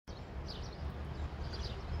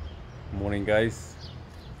Morning, guys.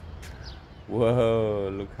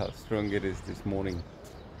 Whoa, look how strong it is this morning.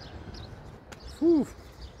 Whew.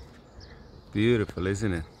 Beautiful,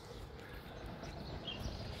 isn't it?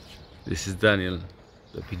 This is Daniel,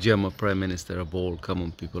 the pyjama prime minister of all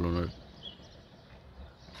common people on earth.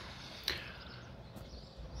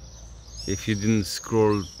 If you didn't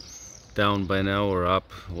scroll down by now or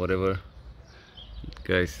up, whatever,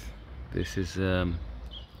 guys, this is the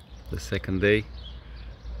second day.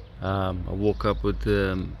 I woke up with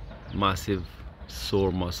massive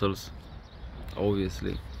sore muscles.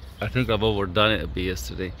 Obviously, I think I've overdone it a bit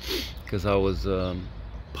yesterday because I was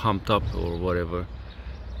pumped up or whatever.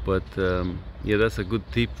 But yeah, that's a good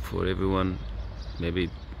tip for everyone.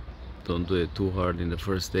 Maybe don't do it too hard in the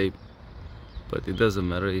first day, but it doesn't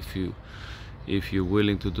matter if you're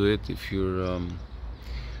willing to do it. If you're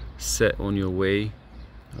set on your way,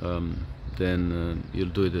 then you'll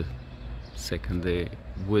do it the second day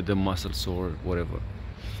with the muscle sore, whatever.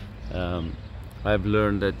 I've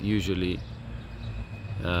learned that usually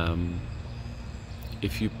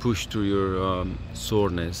if you push through your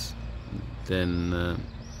soreness, then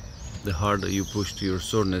the harder you push to your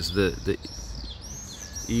soreness, the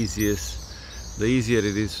easier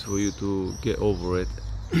it is for you to get over it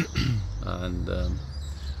and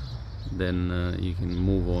then you can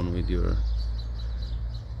move on with your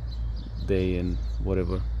day and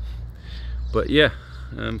whatever. But yeah,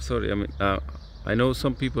 I'm sorry. I mean, I know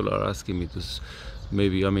some people are asking me to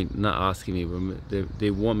maybe, I mean, not asking me, but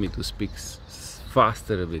they want me to speak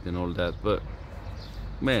faster a bit and all that. But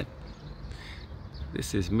man,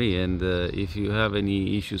 this is me, and if you have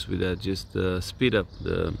any issues with that, just speed up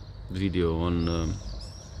the video on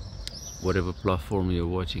whatever platform you're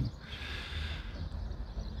watching.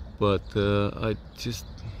 But I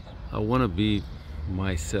want to be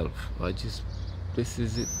myself. This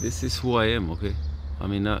is it. This is who I am. Okay. I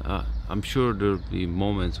mean, I'm sure there'll be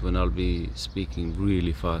moments when I'll be speaking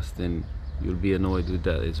really fast, and you'll be annoyed with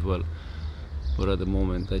that as well. But at the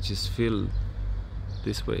moment, I just feel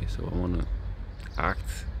this way, so I want to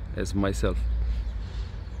act as myself.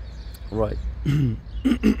 Right. I'm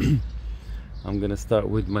gonna start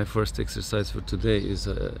with my first exercise for today. Is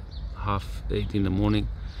 8:30 in the morning.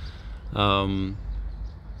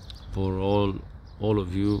 For all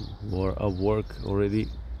of you who are at work already,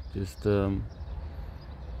 just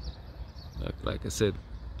like I said,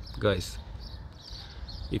 guys,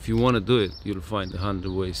 if you want to do it, you'll find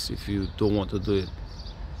 100 ways. If you don't want to do it,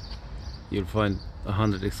 you'll find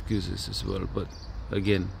 100 excuses as well. But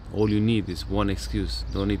again, all you need is one excuse.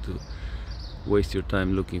 Don't need to waste your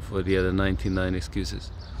time looking for the other 99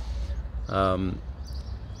 excuses. The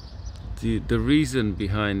reason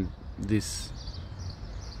behind this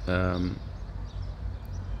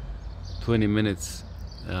 20 minutes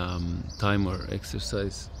timer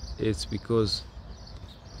exercise, it's because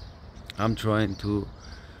I'm trying to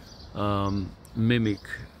mimic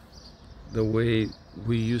the way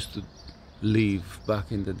we used to live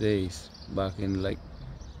back in the days, back in like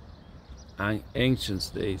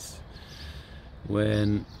ancient days,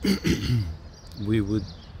 when we would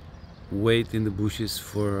wait in the bushes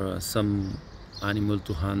for some animal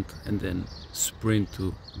to hunt and then sprint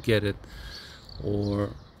to get it,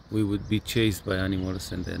 or we would be chased by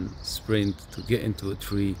animals and then sprint to get into a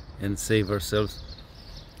tree and save ourselves.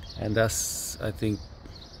 And that's, I think,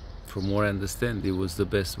 from what I understand, it was the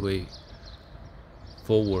best way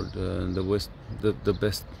forward, the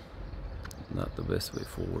best, not the best way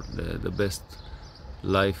forward, the best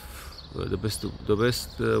life, the best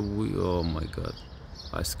oh my god,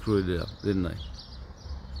 I screwed it up, didn't I?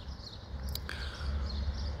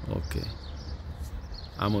 Okay,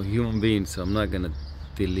 I'm a human being, so I'm not gonna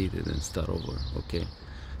delete it and start over. Okay,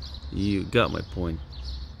 you got my point.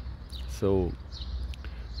 So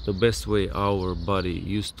the best way our body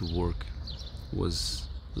used to work was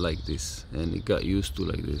like this, and it got used to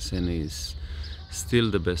like this, and is still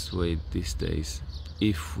the best way these days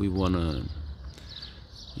if we wanna,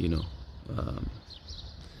 you know,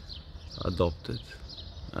 adopt it.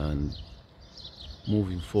 And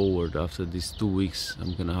moving forward, after these 2 weeks,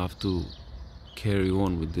 I'm gonna have to carry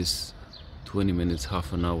on with this 20 minutes,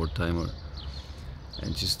 half an hour timer,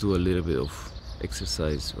 and just do a little bit of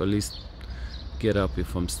exercise, or at least get up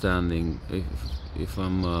if I'm standing, if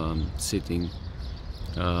I'm sitting,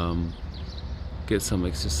 get some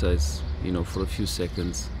exercise, you know, for a few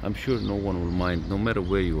seconds. I'm sure no one will mind, no matter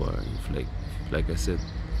where you are. If like I said,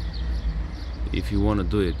 if you want to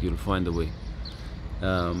do it, you'll find a way.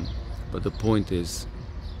 But the point is,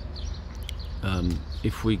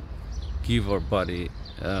 if we give our body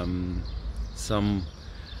a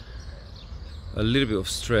little bit of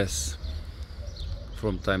stress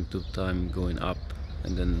from time to time going up,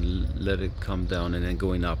 and then let it come down, and then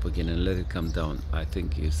going up again and let it come down. I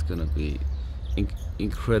think it's gonna be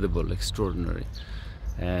incredible, extraordinary,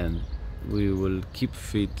 and we will keep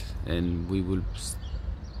fit, and we will,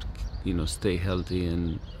 you know, stay healthy,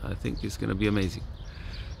 and I think it's gonna be amazing.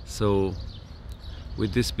 So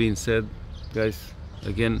with this being said, guys,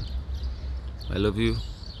 again, I love you.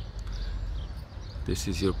 This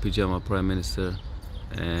is your Pajama Prime Minister,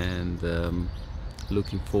 and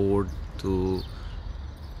looking forward to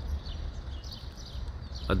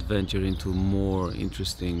adventure into more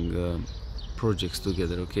interesting projects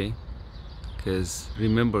together, okay? Because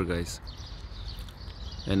remember, guys,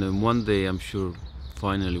 and then one day I'm sure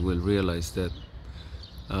finally we'll realize that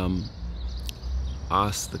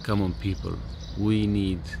us, the common people, we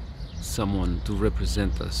need someone to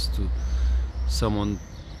represent us, to someone,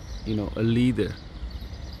 you know, a leader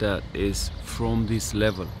that is from this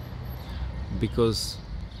level, because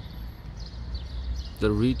the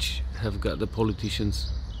rich have got the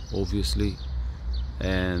politicians, obviously,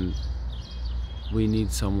 and we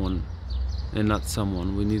need someone, and not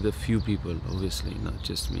someone, we need a few people, obviously, not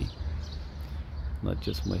just me, not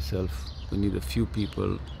just myself. We need a few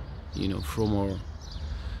people, you know, from our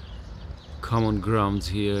common grounds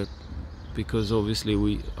here, because obviously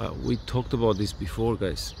we talked about this before,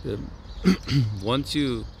 guys. Once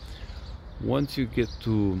you get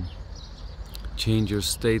to change your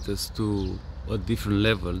status to a different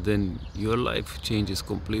level, then your life changes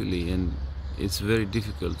completely, and it's very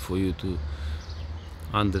difficult for you to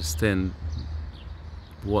understand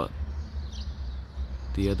what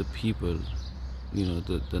the other people, you know,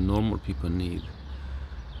 the normal people need.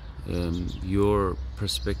 Your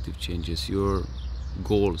perspective changes, your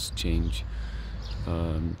goals change,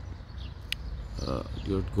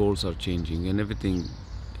 your goals are changing, and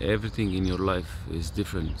everything in your life is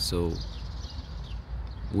different. So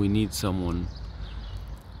we need someone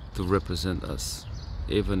to represent us,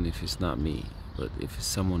 even if it's not me, but if it's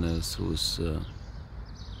someone else who's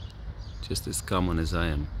just as common as I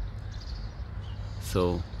am.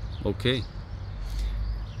 So, okay,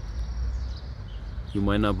 you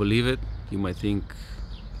might not believe it, you might think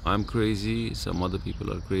I'm crazy, some other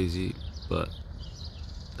people are crazy, but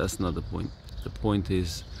that's not the point. The point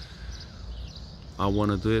is, I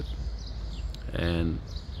want to do it, and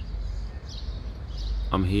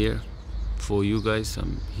I'm here for you guys.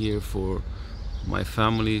 I'm here for my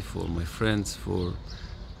family, for my friends, for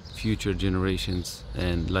future generations.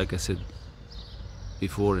 And like I said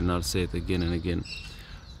before, and I'll say it again and again,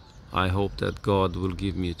 I hope that God will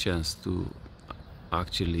give me a chance to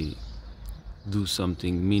actually do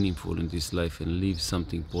something meaningful in this life and leave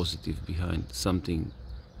something positive behind, something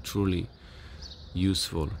truly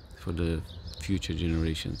useful for the future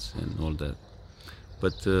generations and all that.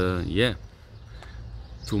 But yeah,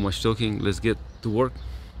 too much talking, let's get to work.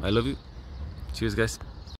 I love you. Cheers, guys.